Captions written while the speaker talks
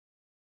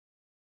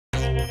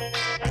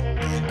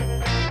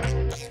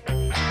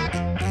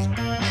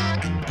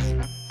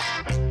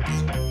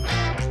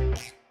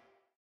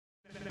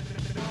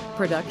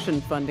Production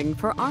funding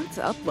for Arts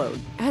Upload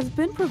has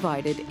been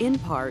provided in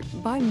part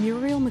by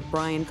Muriel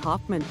McBrien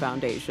Kaufman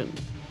Foundation,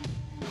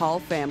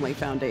 Hall Family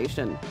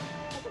Foundation,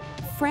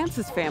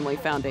 Francis Family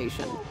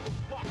Foundation,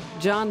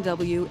 John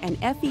W. and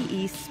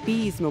FEE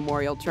Spies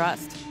Memorial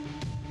Trust,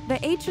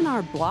 the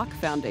H&R Block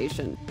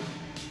Foundation,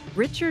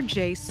 Richard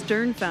J.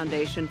 Stern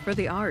Foundation for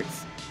the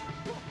Arts,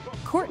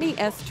 Courtney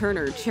S.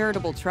 Turner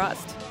Charitable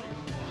Trust,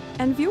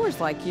 and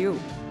viewers like you.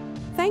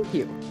 Thank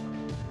you.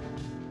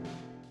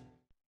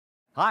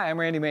 Hi, I'm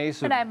Randy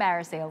Mace. And I'm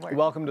Maris Aylward.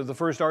 Welcome to the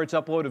first Arts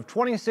Upload of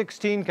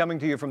 2016, coming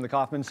to you from the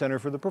Kaufman Center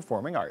for the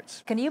Performing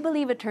Arts. Can you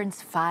believe it turns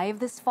 5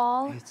 this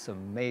fall? It's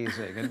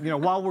amazing.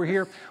 And, while we're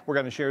here, we're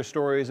going to share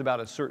stories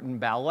about a certain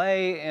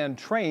ballet and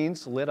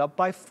trains lit up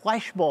by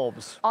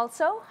flashbulbs.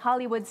 Also,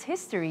 Hollywood's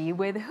history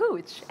with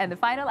Hooch and the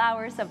final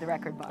hours of the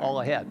record bar.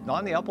 All ahead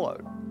on the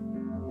Upload.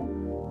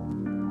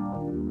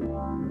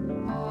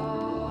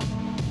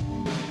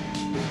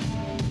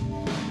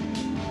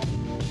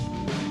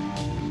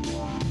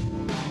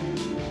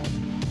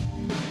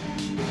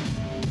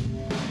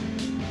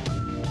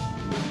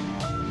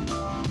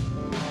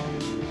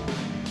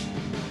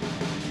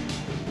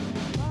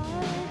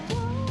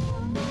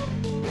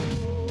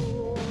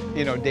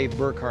 Dave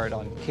Burkhardt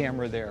on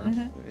camera there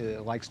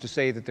likes to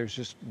say that there's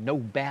just no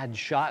bad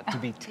shot to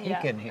be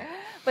taken here.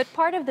 But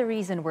part of the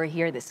reason we're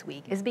here this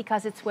week is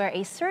because it's where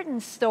a certain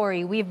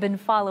story we've been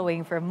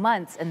following for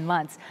months and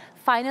months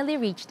finally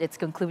reached its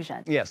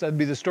conclusion. Yes, that'd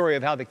be the story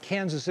of how the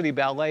Kansas City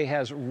Ballet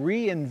has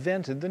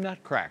reinvented the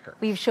Nutcracker.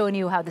 We've shown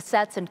you how the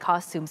sets and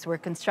costumes were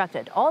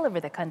constructed all over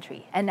the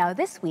country. And now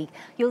this week,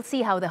 you'll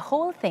see how the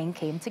whole thing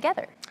came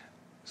together.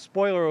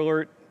 Spoiler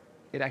alert.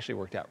 It actually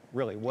worked out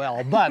really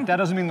well, but that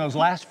doesn't mean those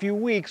last few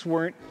weeks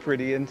weren't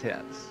pretty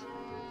intense.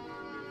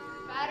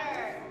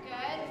 Better.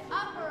 Good.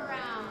 Up or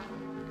around.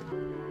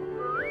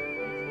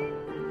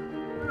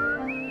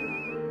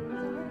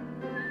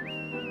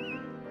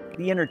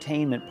 The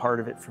entertainment part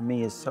of it for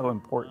me is so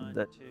important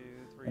that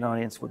an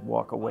audience would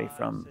walk away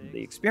from the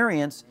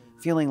experience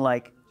feeling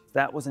like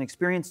that was an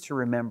experience to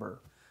remember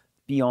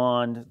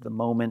beyond the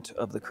moment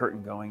of the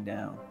curtain going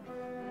down.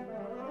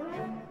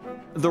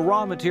 The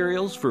raw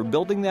materials for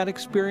building that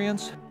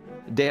experience?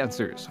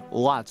 Dancers,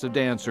 lots of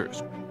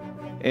dancers.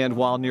 And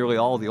while nearly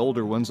all the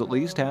older ones at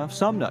least have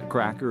some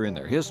Nutcracker in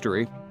their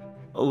history,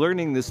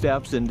 learning the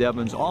steps in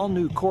Devon's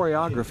all-new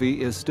choreography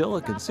is still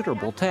a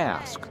considerable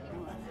task.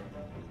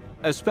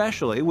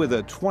 Especially with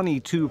a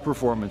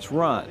 22-performance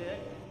run,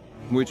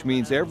 which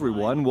means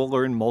everyone will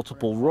learn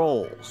multiple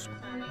roles.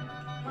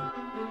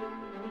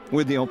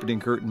 With the opening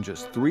curtain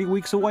just 3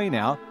 weeks away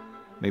now,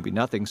 maybe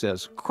nothing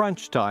says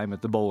crunch time at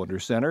the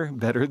Bollinger Center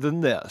better than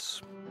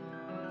this.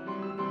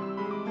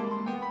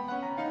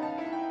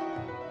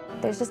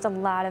 There's just a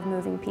lot of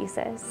moving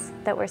pieces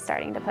that we're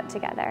starting to put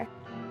together.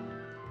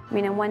 I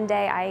mean, in one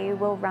day I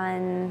will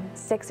run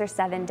 6 or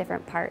 7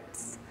 different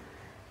parts.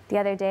 The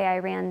other day I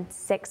ran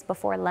 6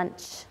 before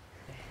lunch.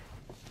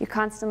 You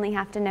constantly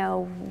have to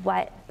know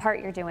what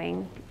part you're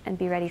doing and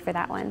be ready for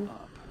that one.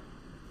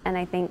 And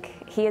I think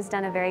he has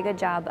done a very good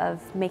job of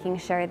making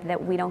sure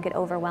that we don't get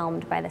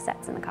overwhelmed by the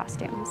sets and the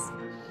costumes,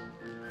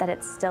 that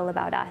it's still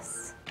about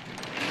us.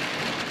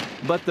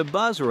 But the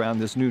buzz around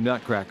this new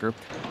Nutcracker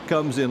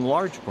comes in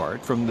large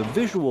part from the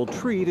visual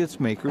treat its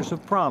makers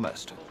have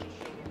promised.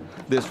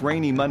 This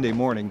rainy Monday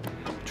morning,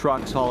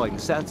 trucks hauling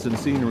sets and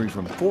scenery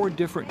from 4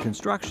 different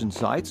construction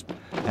sites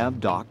have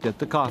docked at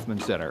the Kaufman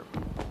Center,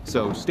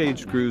 so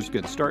stage crews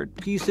can start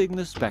piecing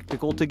the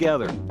spectacle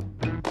together.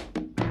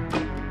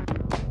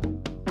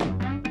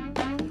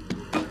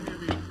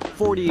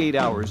 48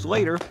 hours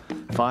later,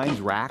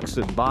 finds racks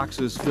and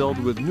boxes filled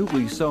with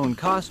newly sewn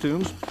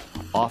costumes,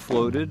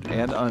 offloaded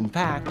and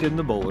unpacked in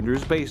the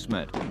Bollinger's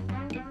basement.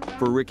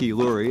 For Ricky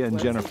Lurie and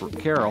Jennifer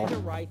Carroll,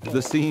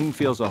 the scene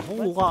feels a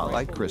whole lot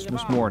like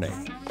Christmas morning.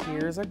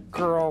 Here's a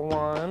girl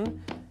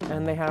one,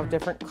 and they have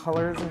different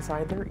colors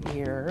inside their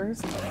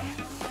ears.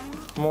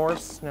 More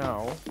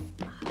snow.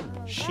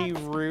 She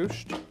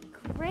ruched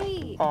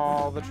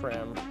all the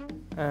trim,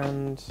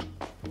 and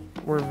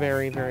we're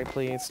very, very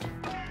pleased.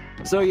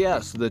 So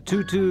yes, the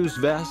tutus,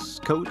 vests,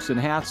 coats, and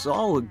hats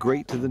all look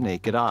great to the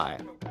naked eye.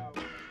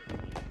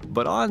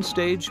 But on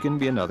stage can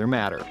be another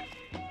matter.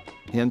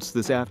 Hence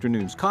this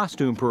afternoon's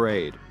costume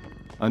parade,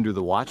 under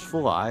the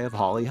watchful eye of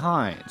Holly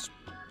Hines,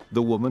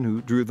 the woman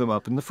who drew them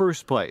up in the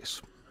first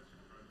place.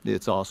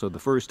 It's also the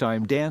first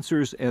time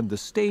dancers and the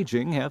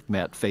staging have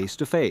met face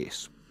to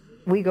face.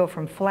 We go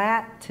from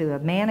flat to a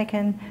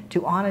mannequin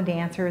to on a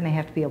dancer, and they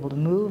have to be able to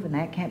move, and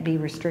that can't be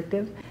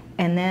restrictive.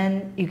 And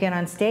then you get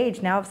on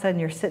stage, now all of a sudden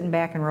you're sitting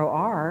back in row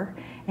R,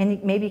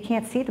 and maybe you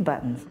can't see the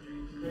buttons,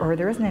 or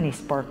there isn't any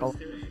sparkle.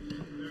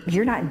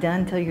 You're not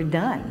done till you're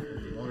done.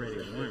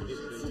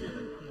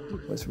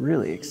 was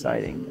really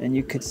exciting. And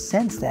you could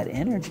sense that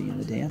energy in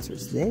the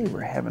dancers. They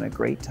were having a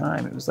great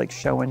time. It was like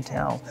show and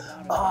tell.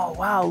 Oh,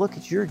 wow, look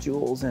at your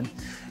jewels. And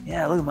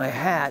yeah, look at my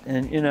hat.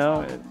 And, you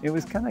know, it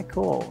was kind of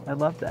cool. I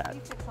love that.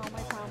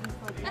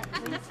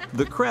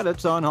 The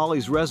credits on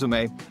Holly's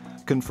resume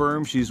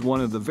confirm she's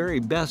one of the very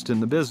best in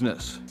the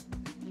business.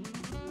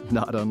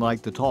 Not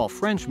unlike the tall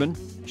Frenchman,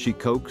 she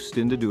coaxed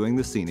into doing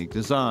the scenic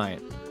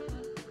design.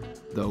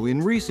 Though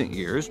in recent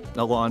years,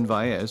 Alain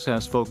Valles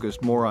has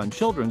focused more on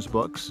children's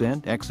books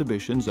and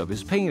exhibitions of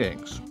his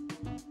paintings.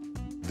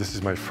 This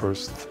is my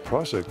first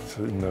project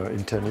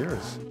in 10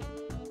 years.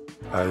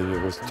 I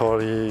was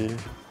totally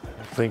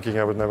thinking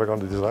I was never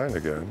going to design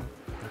again.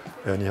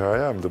 And here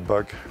I am, the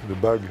bug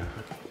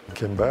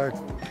came back.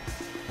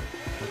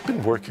 I've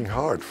been working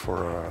hard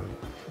for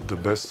the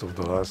best of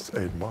the last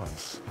 8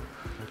 months.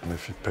 And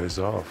if it pays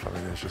off, I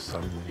mean,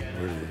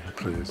 I'm really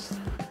pleased.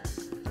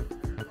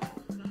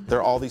 There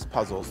are all these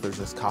puzzles. There's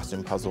this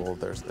costume puzzle,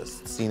 there's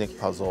this scenic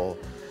puzzle,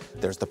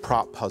 there's the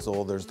prop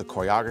puzzle, there's the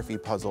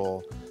choreography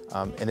puzzle,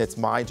 and it's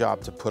my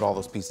job to put all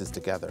those pieces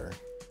together.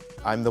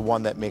 I'm the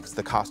one that makes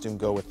the costume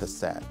go with the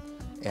set,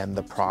 and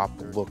the prop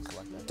look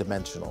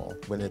dimensional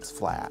when it's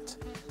flat,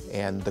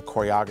 and the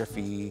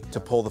choreography to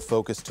pull the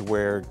focus to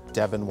where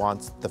Devin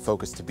wants the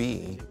focus to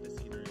be.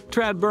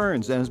 Trad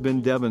Burns has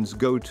been Devin's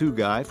go-to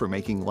guy for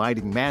making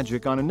lighting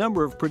magic on a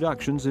number of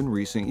productions in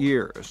recent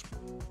years.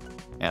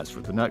 As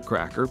for the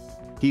Nutcracker,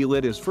 he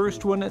lit his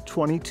first one at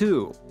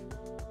 22.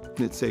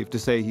 It's safe to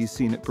say he's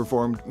seen it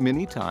performed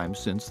many times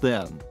since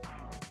then.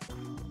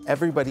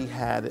 Everybody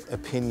had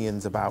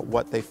opinions about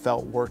what they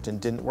felt worked and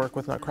didn't work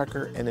with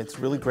Nutcracker, and it's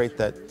really great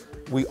that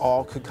we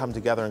all could come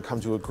together and come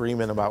to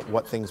agreement about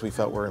what things we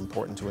felt were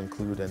important to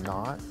include and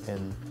not,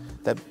 and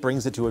that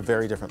brings it to a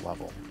very different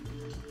level.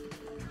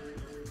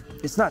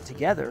 It's not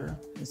together.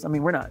 It's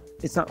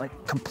not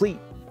like complete,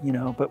 you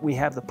know, but we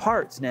have the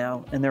parts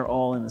now and they're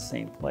all in the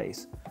same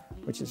place,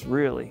 which is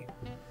really,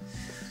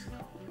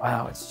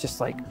 wow, it's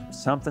just like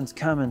something's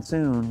coming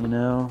soon, you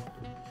know.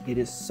 It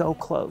is so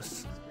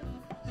close.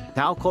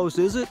 How close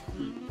is it?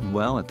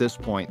 Well, at this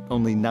point,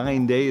 only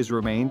 9 days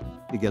remain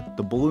to get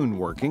the balloon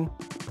working,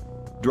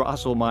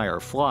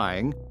 Drosselmeyer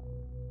flying,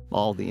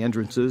 all the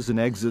entrances and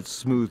exits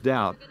smoothed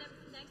out,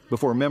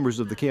 before members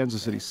of the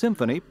Kansas City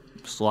Symphony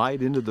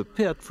slide into the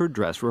pit for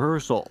dress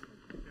rehearsal.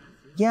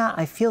 Yeah,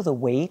 I feel the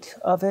weight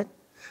of it,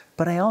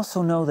 but I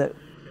also know that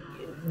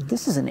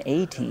this is an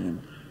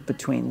A-team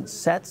between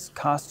sets,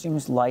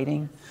 costumes,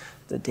 lighting,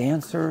 the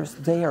dancers.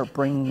 They are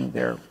bringing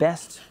their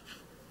best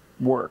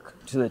work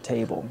to the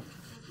table.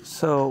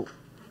 So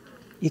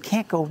you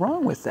can't go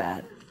wrong with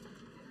that.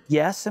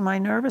 Yes, am I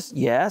nervous?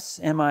 Yes.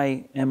 Am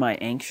I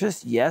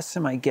anxious? Yes.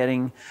 Am I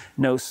getting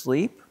no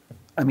sleep?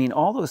 I mean,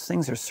 all those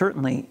things are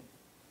certainly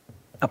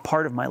a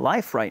part of my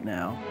life right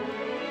now.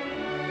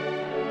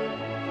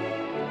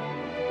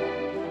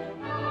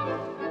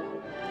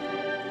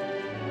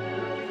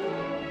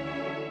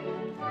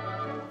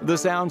 The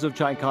sounds of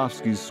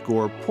Tchaikovsky's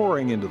score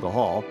pouring into the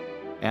hall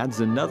adds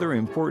another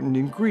important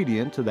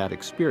ingredient to that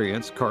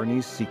experience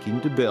Carney's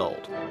seeking to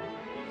build.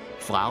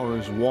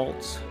 Flowers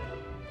waltz.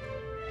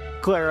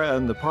 Clara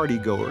and the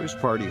partygoers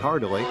party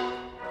heartily.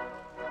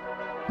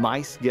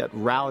 Mice get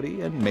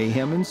rowdy and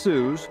mayhem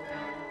ensues.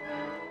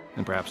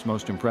 And perhaps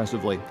most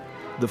impressively,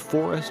 the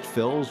forest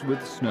fills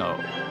with snow.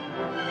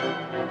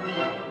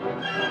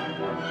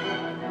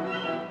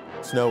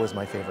 Snow is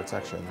my favorite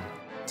section.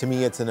 To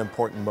me, it's an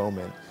important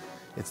moment.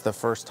 It's the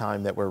first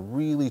time that we're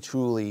really,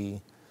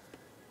 truly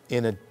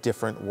in a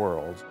different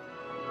world.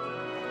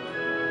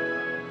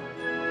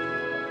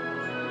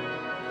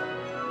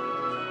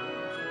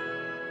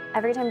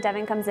 Every time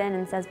Devin comes in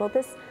and says, well,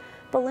 this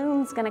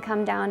balloon's gonna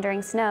come down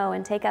during snow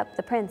and take up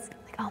the prince, I'm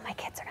like, oh, my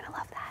kids are gonna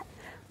love that.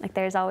 Like,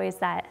 there's always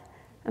that,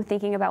 I'm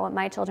thinking about what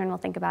my children will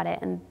think about it,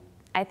 and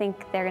I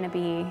think they're gonna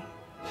be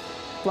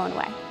blown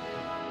away.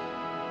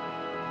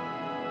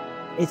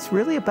 It's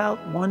really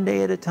about one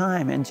day at a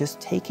time and just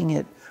taking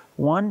it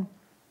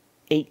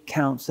 8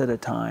 counts at a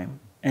time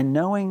and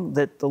knowing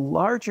that the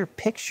larger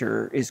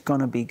picture is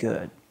gonna be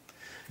good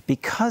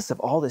because of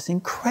all this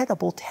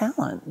incredible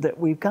talent that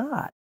we've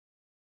got.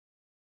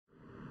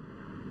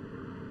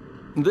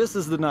 This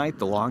is the night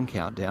the long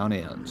countdown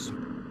ends,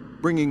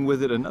 bringing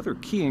with it another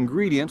key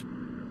ingredient,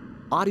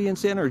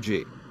 audience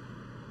energy.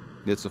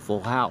 It's a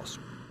full house,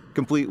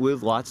 complete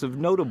with lots of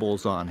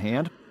notables on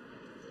hand,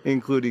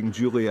 including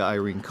Julia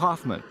Irene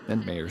Kaufman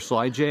and Mayor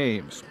Sly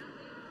James.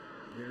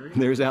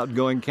 There's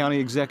outgoing County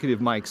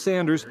Executive Mike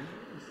Sanders,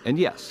 and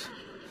yes,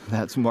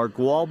 that's Mark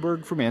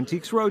Wahlberg from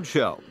Antiques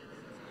Roadshow.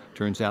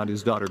 Turns out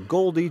his daughter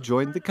Goldie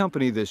joined the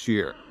company this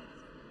year.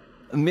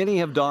 Many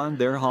have donned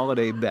their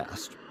holiday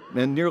best,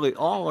 and nearly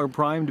all are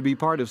primed to be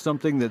part of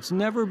something that's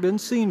never been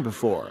seen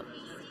before.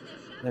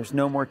 There's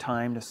no more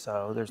time to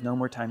sew, there's no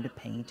more time to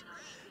paint,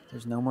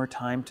 there's no more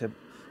time to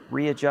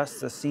readjust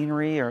the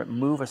scenery or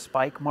move a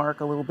spike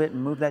mark a little bit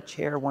and move that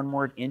chair 1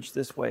 more inch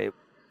this way.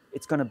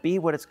 It's gonna be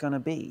what it's gonna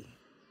be.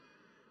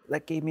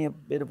 That gave me a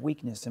bit of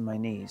weakness in my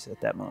knees at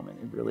that moment,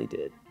 it really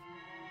did.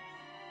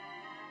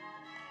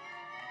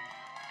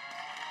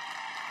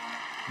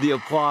 The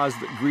applause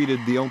that greeted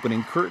the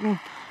opening curtain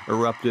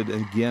erupted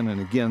again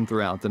and again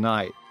throughout the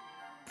night,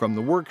 from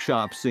the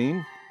workshop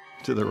scene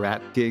to the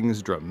Rat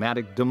King's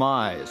dramatic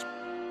demise,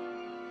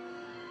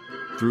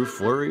 through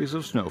flurries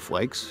of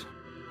snowflakes,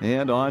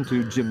 and on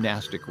to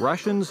gymnastic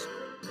Russians,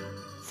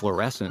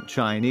 fluorescent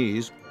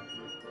Chinese,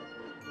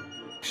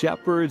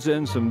 shepherds,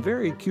 and some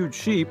very cute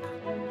sheep,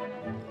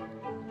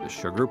 the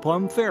Sugar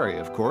Plum Fairy,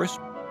 of course.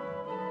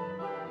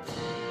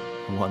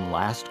 One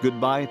last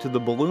goodbye to the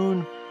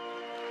balloon,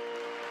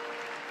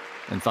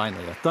 and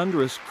finally a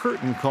thunderous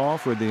curtain call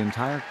for the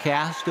entire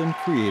cast and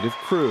creative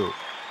crew.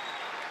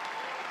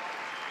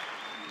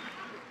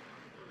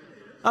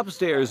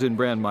 Upstairs in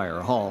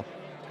Brandmeier Hall,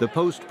 the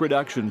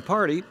post-production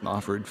party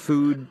offered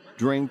food,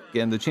 drink,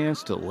 and the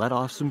chance to let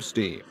off some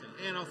steam.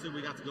 And also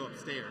we got to go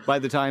upstairs. By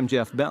the time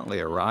Jeff Bentley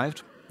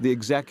arrived, the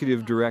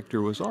executive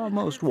director was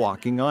almost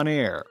walking on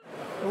air.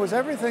 It was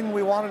everything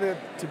we wanted it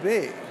to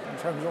be in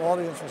terms of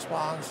audience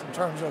response, in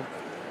terms of,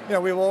 you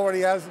know, we've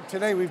already, as of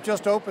today, we've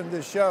just opened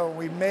this show.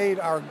 We made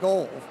our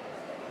goal,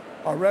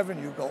 our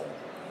revenue goal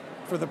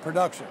for the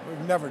production.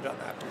 We've never done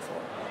that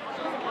before.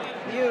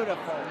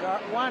 Beautiful,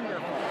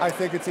 wonderful. I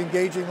think it's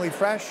engagingly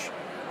fresh.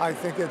 I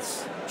think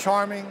it's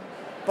charming.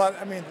 But,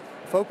 I mean,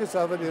 the focus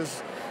of it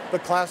is the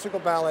classical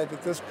ballet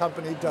that this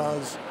company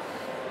does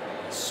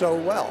so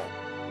well.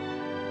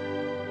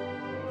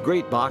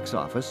 Great box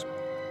office,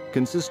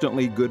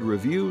 consistently good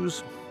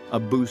reviews, a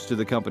boost to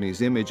the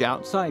company's image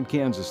outside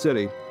Kansas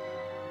City.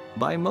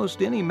 By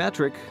most any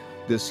metric,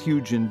 this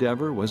huge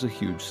endeavor was a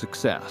huge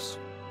success.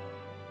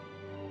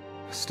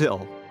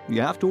 Still, you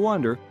have to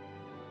wonder,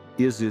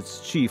 is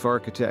its chief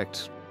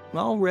architect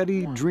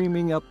already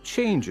dreaming up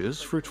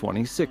changes for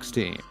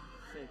 2016?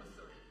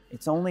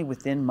 It's only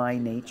within my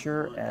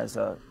nature as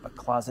a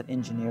closet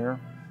engineer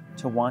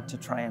to want to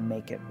try and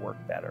make it work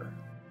better.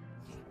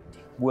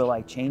 Will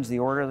I change the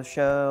order of the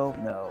show?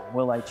 No.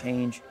 Will I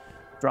change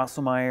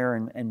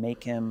Drosselmeyer and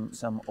make him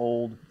some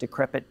old,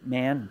 decrepit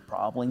man?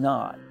 Probably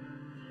not.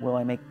 Will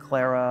I make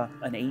Clara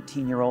an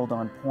 18-year-old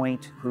on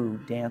point who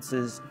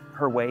dances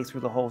her way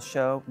through the whole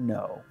show?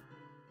 No.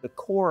 The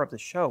core of the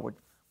show would,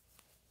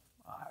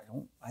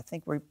 I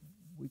think we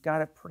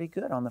got it pretty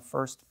good on the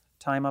first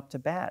time up to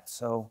bat,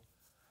 so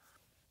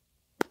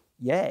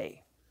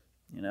yay,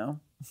 you know?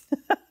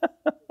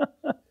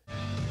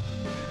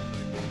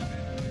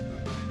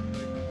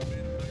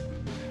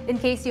 In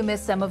case you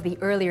missed some of the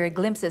earlier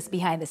glimpses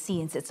behind the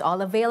scenes, it's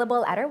all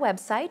available at our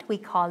website. We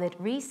call it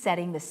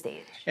Resetting the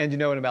Stage. And you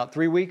know, in about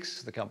 3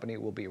 weeks, the company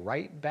will be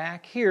right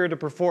back here to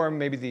perform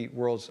maybe the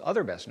world's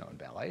other best-known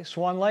ballet,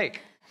 Swan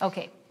Lake.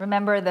 Okay,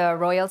 remember the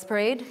Royals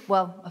Parade?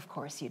 Well, of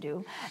course you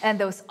do. And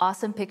those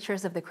awesome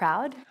pictures of the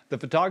crowd? The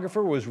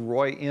photographer was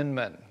Roy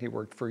Inman. He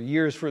worked for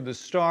years for the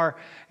Star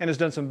and has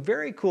done some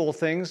very cool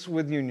things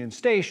with Union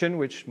Station,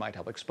 which might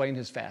help explain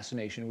his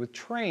fascination with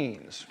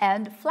trains.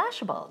 And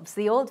flashbulbs,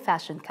 the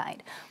old-fashioned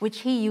kind, which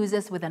he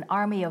uses with an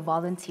army of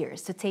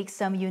volunteers to take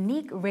some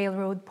unique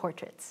railroad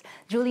portraits.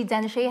 Julie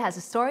Denesha has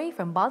a story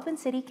from Baldwin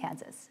City,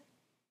 Kansas.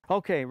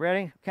 Okay,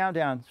 ready?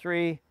 Countdown.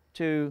 3,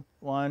 2,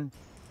 1.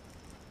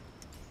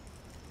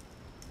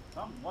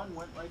 One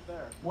went right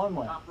there. One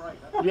went. Top right.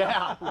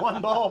 Yeah,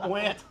 one bulb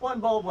went. One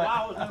bulb went.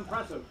 Wow, that was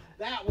impressive.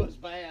 That was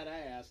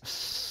badass.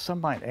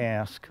 Some might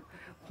ask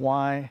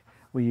why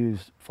we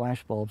use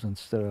flash bulbs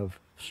instead of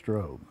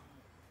strobe.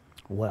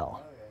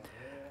 Well,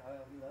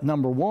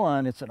 number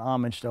one, it's an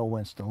homage to old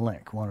Winston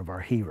Link, one of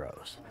our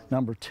heroes.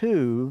 Number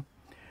two,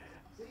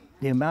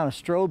 the amount of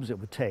strobes it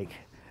would take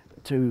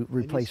to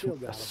replace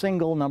a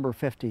single number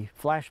 50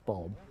 flash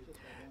bulb,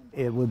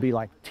 it would be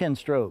like 10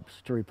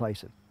 strobes to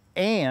replace it.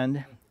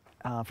 And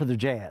for the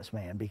jazz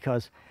man,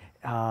 because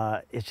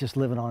it's just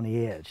living on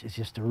the edge. It's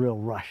just a real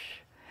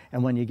rush.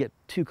 And when you get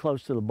too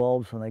close to the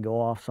bulbs when they go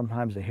off,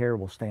 sometimes the hair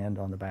will stand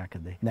on the back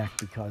of the neck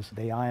because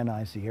they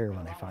ionize the air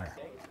when they fire.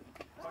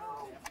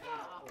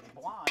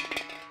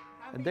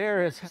 And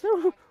there is,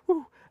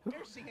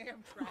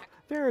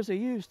 there is a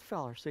used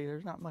feller. See,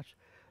 there's not much.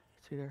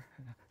 See there?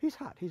 He's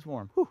hot, he's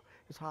warm. Whew,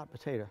 it's hot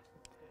potato.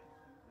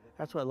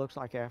 That's what it looks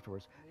like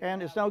afterwards.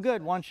 And it's no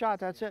good, one shot,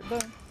 that's it,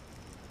 boom.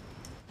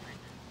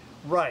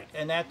 Right,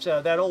 and that's,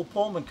 that old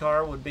Pullman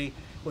car would be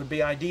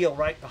ideal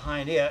right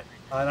behind it.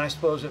 And I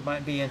suppose it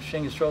might be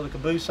interesting to throw the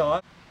caboose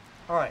on.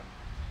 All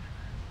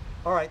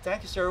right,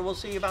 thank you, sir. We'll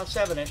see you about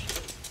 7-ish.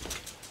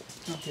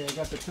 Okay, I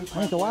got the two. I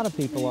think a lot of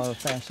people are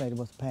fascinated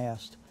with the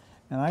past,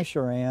 and I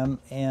sure am.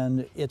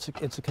 And it's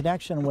a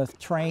connection with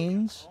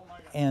trains,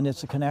 and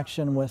it's a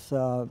connection with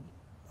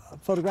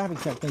photographic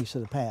techniques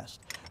of the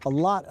past. A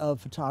lot of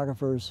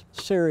photographers,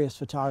 serious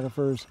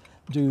photographers,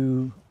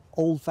 do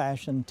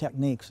old-fashioned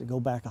techniques that go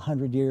back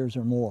 100 years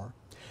or more.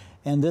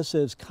 And this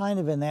is kind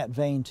of in that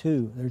vein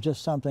too. There's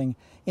just something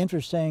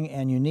interesting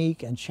and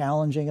unique and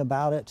challenging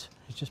about it.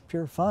 It's just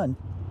pure fun.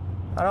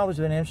 I've always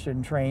been interested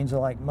in trains,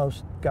 like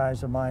most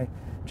guys of my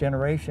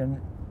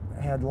generation.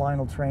 I had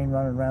Lionel train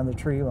running around the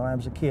tree when I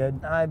was a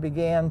kid. I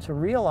began to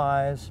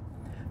realize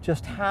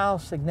just how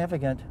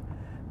significant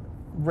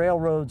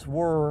railroads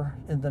were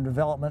in the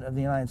development of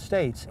the United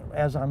States.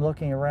 As I'm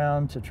looking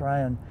around to try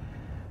and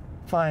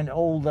find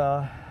old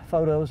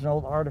photos and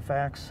old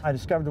artifacts, I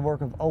discovered the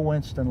work of O.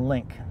 Winston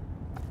Link.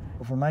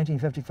 From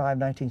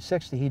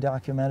 1955-1960, he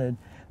documented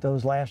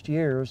those last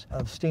years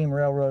of steam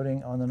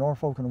railroading on the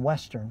Norfolk and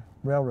Western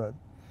Railroad.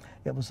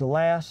 It was the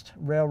last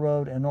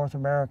railroad in North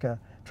America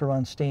to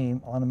run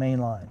steam on a main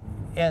line.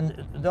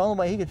 And the only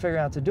way he could figure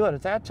out to do it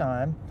at that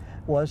time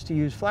was to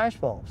use flash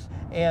bulbs.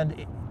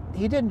 And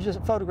he didn't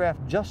just photograph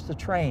just the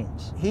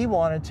trains. He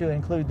wanted to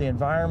include the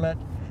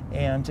environment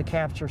and to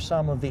capture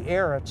some of the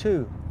era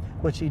too,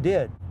 which he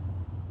did.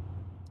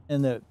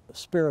 In the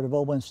spirit of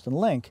O. Winston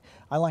Link,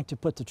 I like to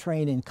put the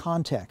train in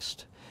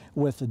context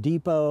with the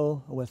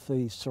depot, with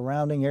the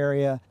surrounding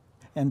area.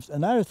 And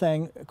another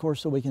thing, of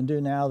course, that we can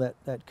do now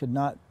that could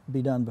not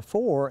be done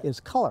before is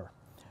color,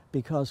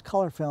 because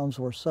color films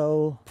were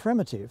so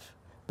primitive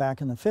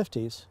back in the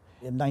 50s.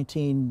 In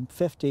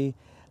 1950,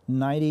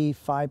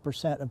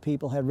 95% of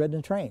people had ridden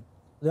a train.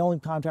 The only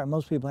contact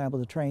most people have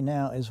with a train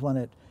now is when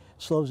it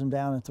slows them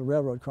down at the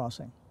railroad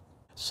crossing.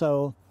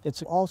 So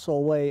it's also a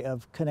way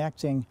of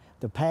connecting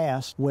the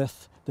past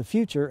with the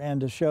future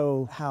and to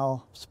show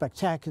how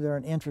spectacular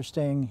and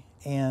interesting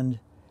and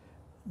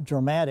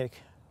dramatic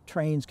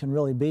trains can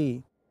really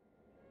be.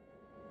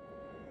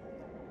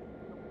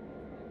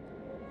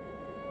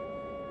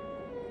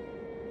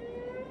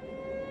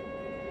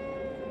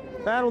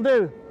 That'll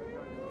do.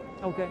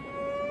 Okay,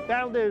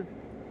 that'll do.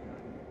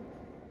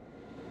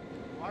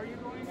 Are you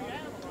going to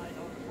have a light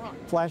on the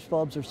front? Flash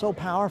bulbs are so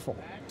powerful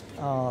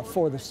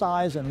for the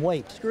size and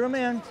weight. Screw them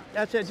in.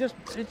 That's it.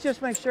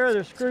 Just make sure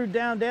they're screwed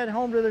down dead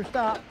home to their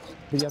stop.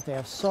 But you have to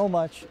have so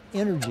much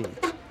energy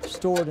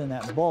stored in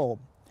that bulb,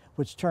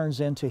 which turns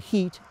into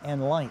heat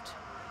and light.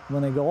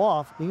 When they go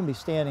off, you can be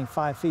standing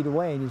 5 feet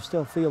away and you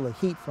still feel the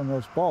heat from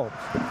those bulbs.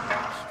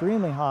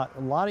 Extremely hot,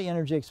 a lot of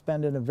energy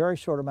expended in a very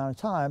short amount of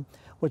time,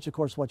 which of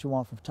course is what you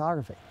want for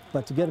photography.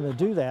 But to get them to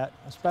do that,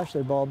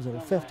 especially bulbs that are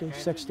 50,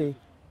 60,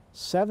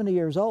 70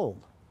 years old,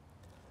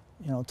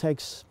 you know,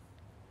 takes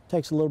a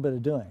little bit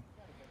of doing.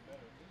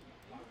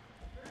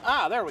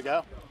 Ah, there we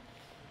go.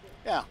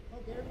 Yeah.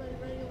 Okay, everybody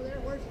ready over there?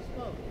 Where's the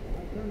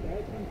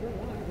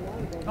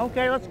smoke?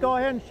 Okay, let's go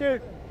ahead and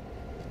shoot.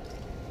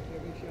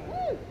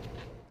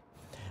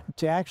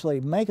 To actually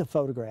make a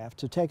photograph,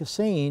 to take a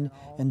scene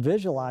and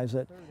visualize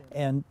it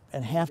and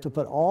have to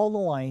put all the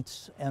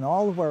lights and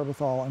all the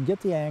wherewithal and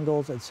get the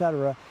angles,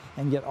 etc.,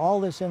 and get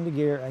all this into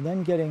gear, and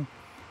then getting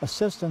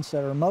assistants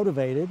that are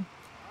motivated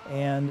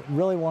and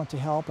really want to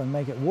help and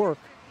make it work,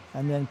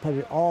 and then put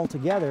it all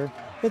together.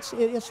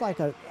 It's like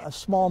a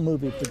small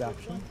movie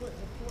production.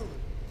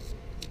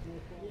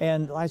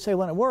 And I say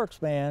when it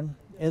works, man,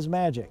 it's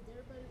magic.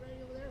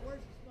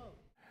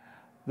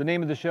 The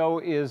name of the show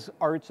is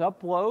Arts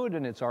Upload,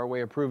 and it's our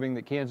way of proving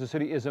that Kansas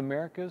City is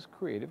America's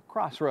creative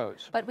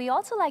crossroads. But we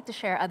also like to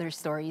share other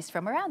stories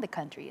from around the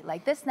country,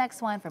 like this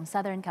next one from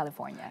Southern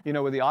California. You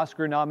know, with the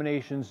Oscar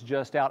nominations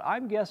just out,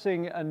 I'm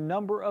guessing a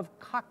number of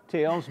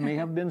cocktails may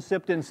have been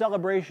sipped in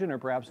celebration or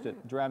perhaps to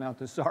drown out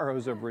the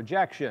sorrows of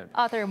rejection.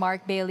 Author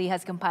Mark Bailey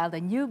has compiled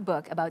a new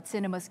book about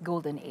cinema's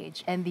golden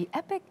age and the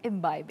epic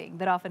imbibing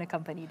that often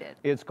accompanied it.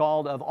 It's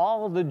called Of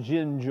All the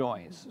Gin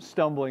Joints,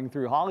 Stumbling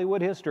Through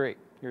Hollywood History.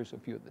 Here's a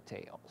few of the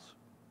tales.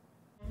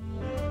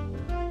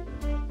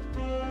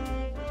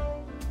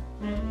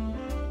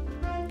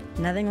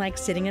 Nothing like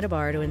sitting at a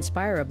bar to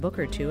inspire a book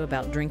or two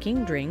about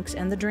drinking, drinks,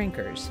 and the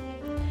drinkers.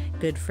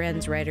 Good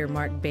Friends writer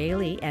Mark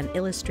Bailey and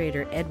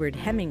illustrator Edward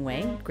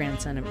Hemingway,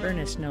 grandson of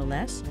Ernest no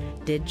less,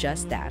 did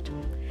just that.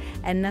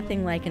 And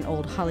nothing like an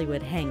old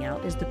Hollywood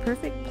hangout is the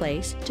perfect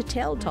place to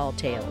tell tall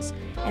tales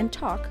and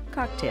talk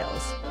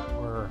cocktails.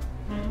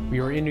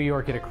 We were in New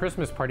York at a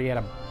Christmas party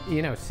at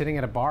sitting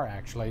at a bar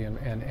actually,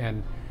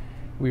 and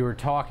we were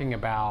talking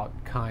about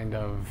kind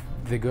of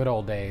the good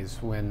old days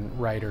when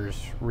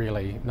writers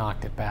really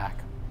knocked it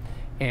back.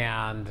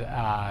 And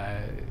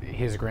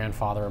his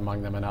grandfather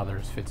among them and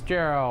others,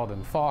 Fitzgerald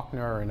and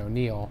Faulkner and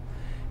O'Neill.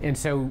 And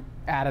so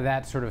out of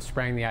that sort of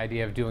sprang the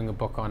idea of doing a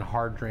book on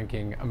hard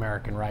drinking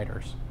American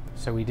writers.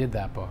 So we did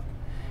that book,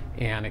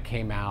 and it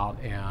came out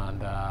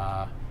and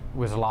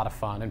was a lot of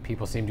fun, and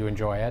people seemed to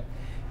enjoy it.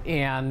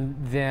 And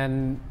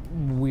then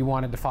we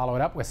wanted to follow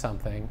it up with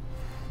something.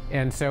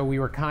 And so we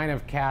were kind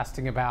of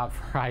casting about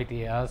for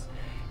ideas.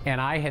 And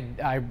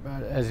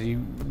as you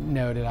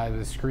noted, I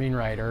was a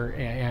screenwriter,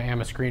 I am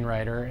a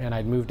screenwriter, and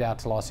I'd moved out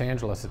to Los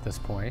Angeles at this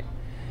point.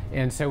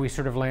 And so we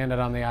sort of landed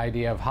on the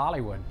idea of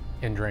Hollywood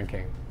in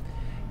drinking.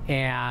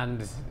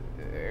 And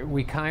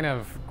we kind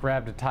of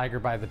grabbed a tiger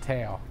by the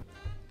tail.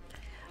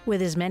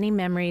 With as many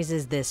memories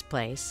as this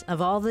place,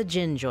 Of All the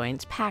Gin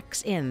Joints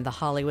packs in the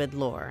Hollywood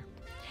lore,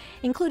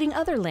 including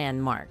other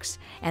landmarks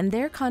and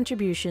their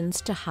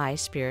contributions to high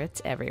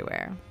spirits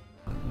everywhere.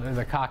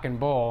 The Cock and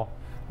Bull,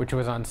 which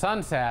was on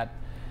Sunset,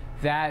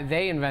 that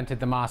they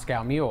invented the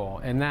Moscow Mule,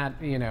 and that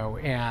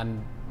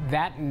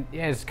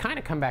has kind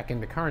of come back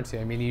into currency.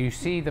 I mean, you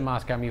see the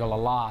Moscow Mule a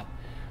lot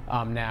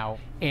now,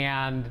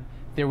 and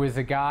there was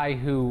a guy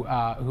who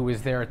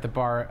was there at the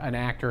bar, an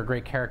actor, a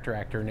great character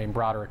actor named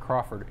Broderick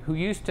Crawford, who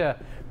used to,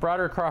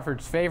 Broderick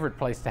Crawford's favorite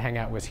place to hang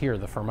out was here,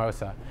 the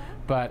Formosa,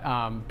 but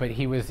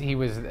he was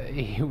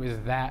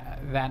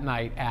that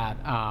night at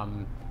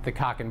the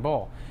Cock and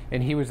Bull,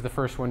 and he was the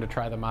first one to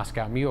try the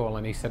Moscow Mule,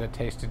 and he said it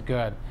tasted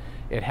good.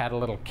 It had a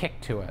little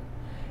kick to it,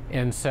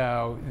 and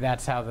so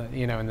that's how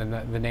and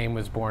then the name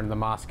was born, the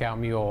Moscow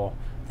Mule,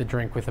 the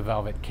drink with a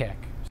velvet kick.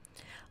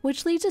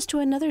 Which leads us to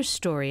another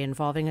story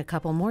involving a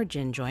couple more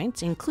gin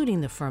joints, including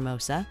the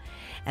Formosa,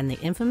 and the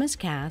infamous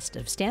cast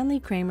of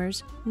Stanley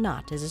Kramer's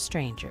Not as a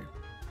Stranger.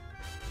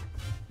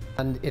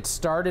 And it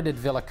started at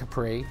Villa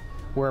Capri,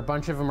 where a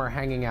bunch of them are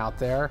hanging out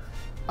there.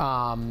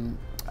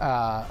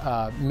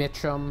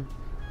 Mitchum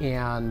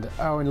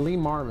and Lee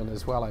Marvin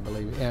as well, I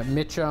believe.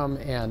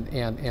 Mitchum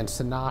and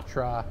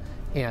Sinatra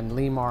and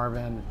Lee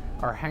Marvin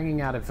are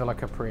hanging out at Villa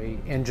Capri,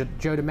 and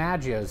Joe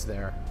DiMaggio's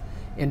there.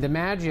 And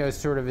DiMaggio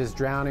sort of is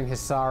drowning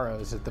his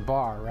sorrows at the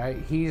bar, right?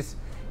 He's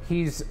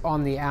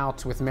on the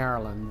outs with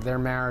Marilyn. Their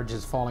marriage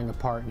is falling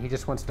apart, and he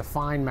just wants to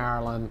find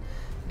Marilyn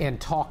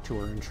and talk to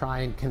her and try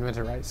and convince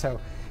her, right? So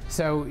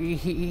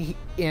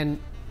and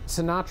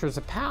Sinatra's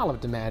a pal of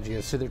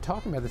DiMaggio's, so they're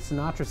talking about that.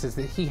 Sinatra says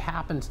that he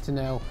happens to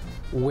know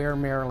where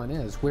Marilyn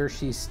is, where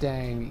she's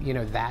staying,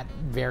 that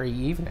very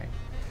evening.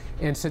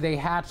 And so they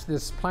hatched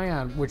this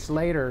plan, which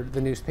later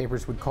the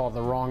newspapers would call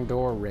the Wrong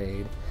Door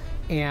Raid.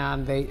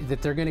 And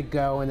they're going to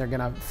go and they're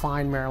going to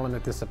find Marilyn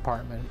at this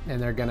apartment,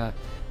 and they're going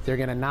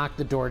to knock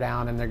the door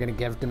down, and they're going to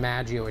give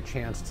DiMaggio a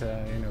chance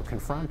to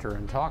confront her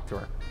and talk to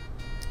her.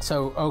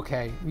 So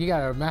okay, you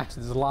got to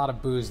imagine there's a lot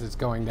of booze that's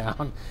going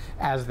down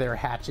as they're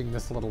hatching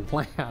this little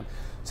plan.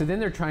 So then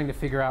they're trying to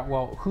figure out,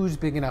 well, who's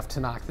big enough to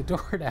knock the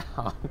door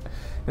down?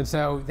 And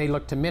so they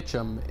look to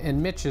Mitchum,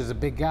 and Mitch is a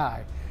big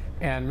guy,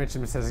 and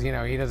Mitchum says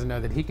he doesn't know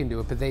that he can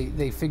do it, but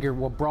they figure,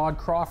 well, Broad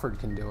Crawford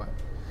can do it.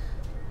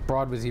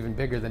 Broad was even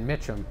bigger than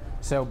Mitchum.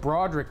 So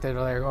Broderick, they're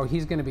like, oh,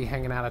 he's going to be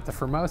hanging out at the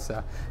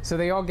Formosa. So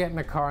they all get in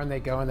a car and they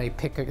go and they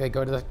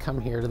come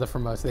here to the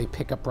Formosa. They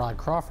pick up Broad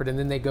Crawford, and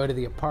then they go to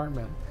the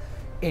apartment.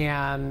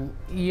 And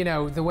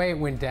the way it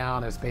went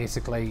down is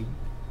basically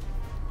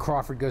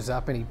Crawford goes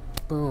up and he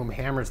boom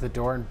hammers the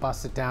door and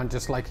busts it down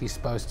just like he's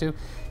supposed to.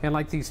 And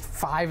like these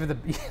 5 of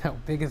the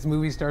biggest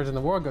movie stars in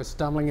the world go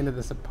stumbling into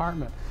this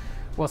apartment.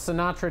 Well,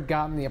 Sinatra had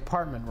gotten the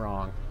apartment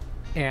wrong.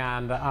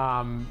 And,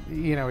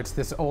 it's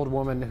this old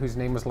woman whose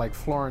name was like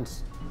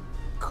Florence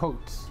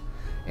Coates.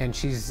 And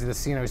she's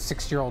this,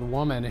 6-year-old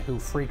woman who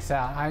freaks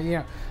out. I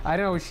don't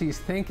know what she's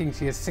thinking.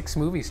 She has 6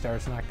 movie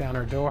stars knock down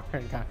her door,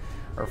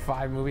 or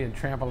 5 movie and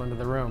trample into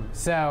the room.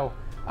 So,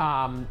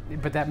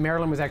 but that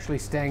Marilyn was actually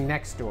staying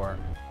next door.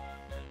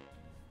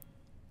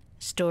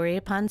 Story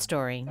upon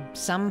story.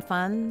 Some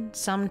fun,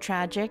 some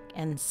tragic,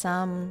 and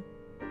some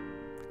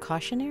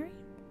cautionary?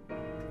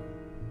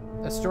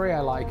 A story I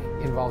like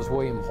involves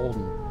William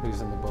Holden, who's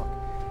in the book.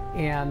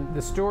 And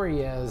the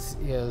story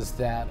is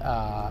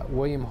that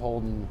William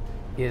Holden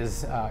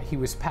he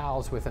was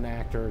pals with an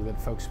actor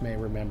that folks may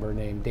remember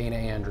named Dana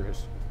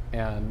Andrews,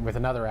 and with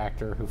another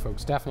actor who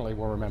folks definitely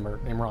will remember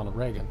named Ronald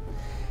Reagan.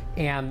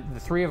 And the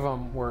 3 of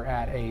them were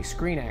at a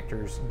Screen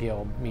Actors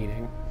Guild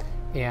meeting,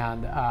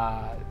 and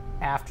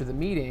after the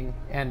meeting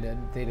ended,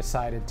 they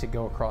decided to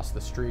go across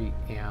the street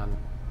and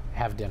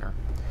have dinner.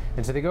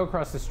 And so they go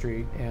across the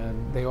street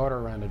and they order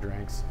a round of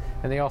drinks,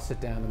 and they all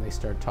sit down and they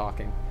start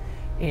talking.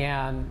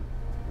 And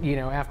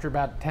after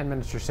about 10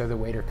 minutes or so, the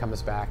waiter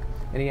comes back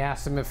and he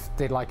asks them if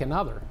they'd like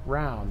another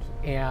round.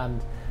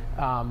 And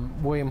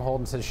William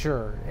Holden says,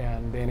 sure.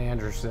 And Dana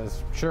Andrews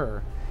says,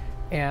 sure.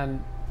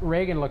 And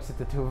Reagan looks at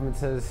the 2 of them and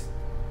says,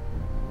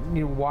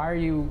 why are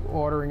you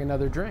ordering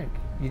another drink?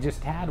 You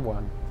just had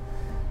one.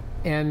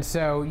 And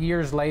so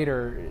years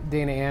later,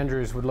 Dana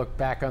Andrews would look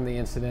back on the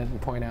incident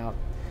and point out,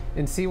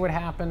 and see what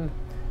happened?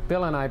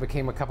 Bill and I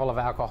became a couple of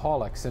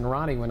alcoholics, and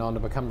Ronnie went on to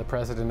become the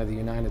President of the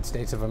United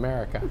States of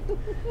America.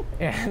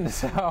 And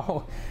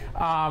so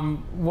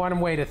one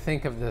way to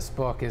think of this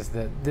book is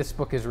that this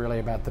book is really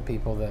about the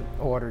people that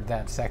ordered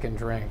that 2nd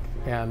drink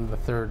and the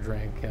 3rd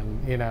drink,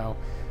 and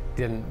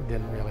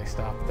didn't really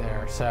stop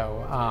there.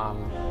 So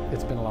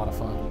it's been a lot of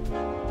fun.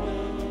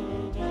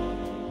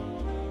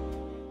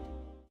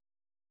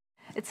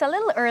 It's a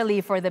little early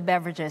for the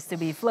beverages to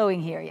be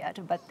flowing here yet,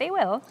 but they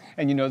will.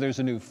 And there's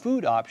a new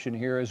food option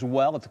here as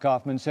well at the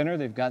Kaufman Center.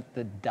 They've got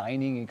the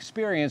dining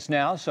experience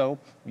now, so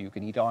you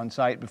can eat on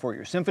site before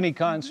your symphony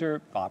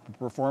concert, opera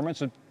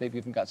performance, and they've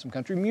even got some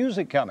country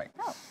music coming.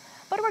 Oh,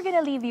 but we're going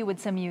to leave you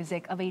with some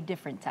music of a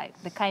different type,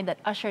 the kind that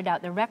ushered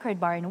out the Record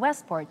Bar in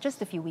Westport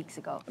just a few weeks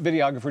ago.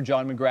 Videographer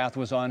John McGrath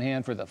was on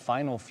hand for the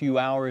final few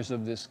hours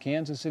of this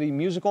Kansas City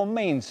musical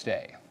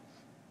mainstay.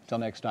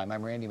 Until next time,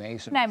 I'm Randy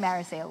Mason. And I'm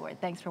Maris Aylward.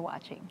 Thanks for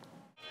watching.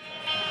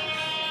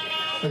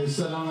 Like I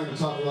said, I'm not going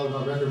to talk a lot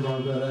about Record Bar,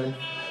 but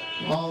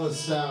all the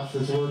staff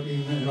that's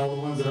working and all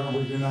the ones that aren't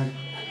working tonight,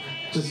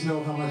 just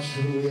know how much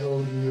we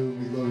owe you.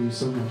 We love you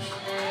so much.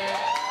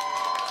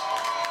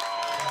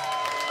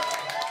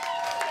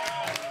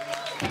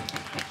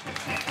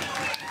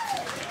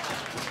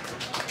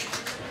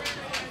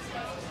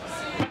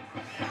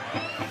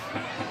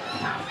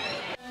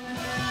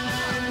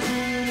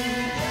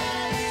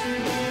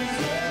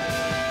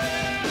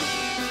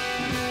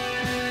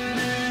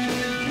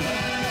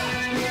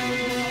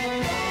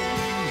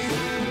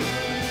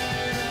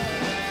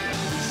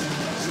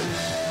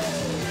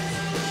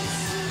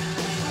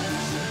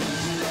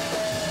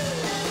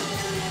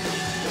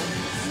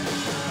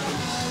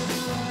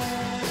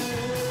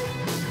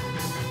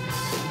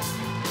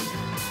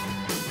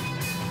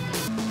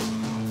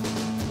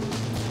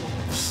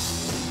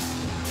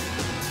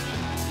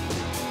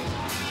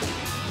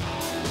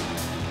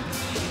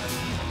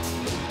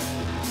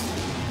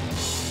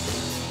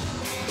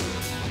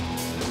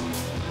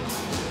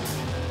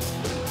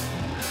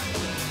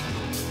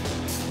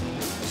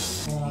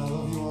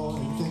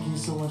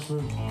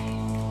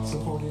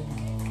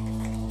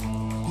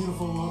 great,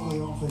 beautiful, lovely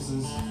home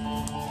faces.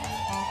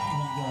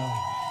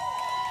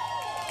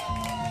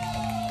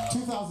 And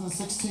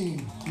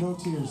 2016, no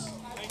tears.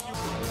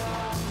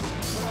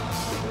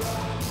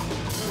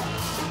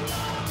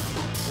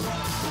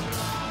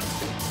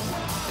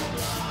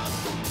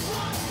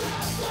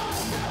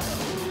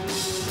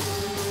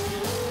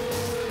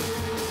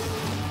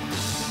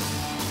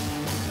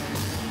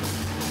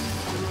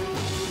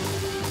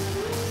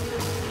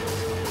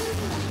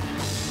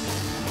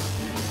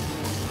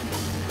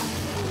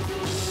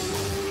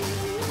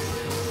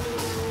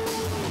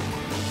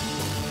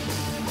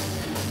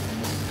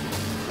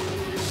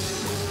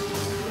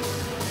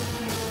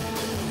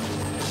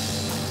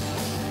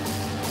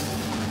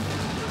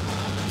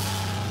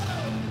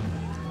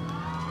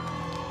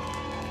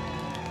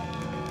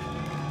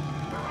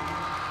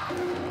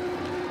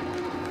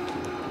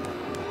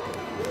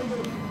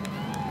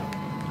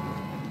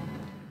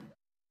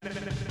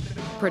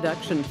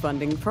 Production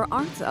funding for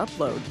Arts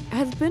Upload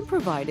has been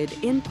provided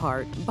in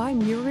part by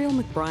Muriel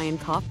McBrien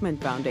Kaufman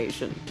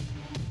Foundation,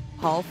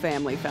 Hall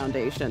Family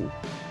Foundation,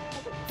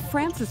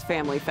 Francis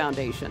Family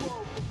Foundation,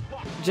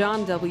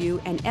 John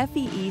W. and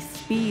FEE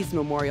Spies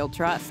Memorial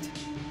Trust,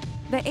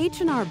 the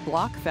H&R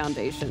Block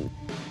Foundation,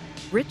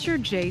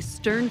 Richard J.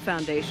 Stern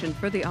Foundation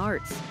for the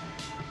Arts,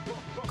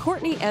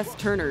 Courtney S.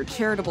 Turner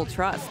Charitable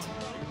Trust,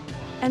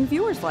 and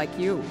viewers like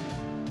you.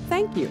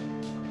 Thank you.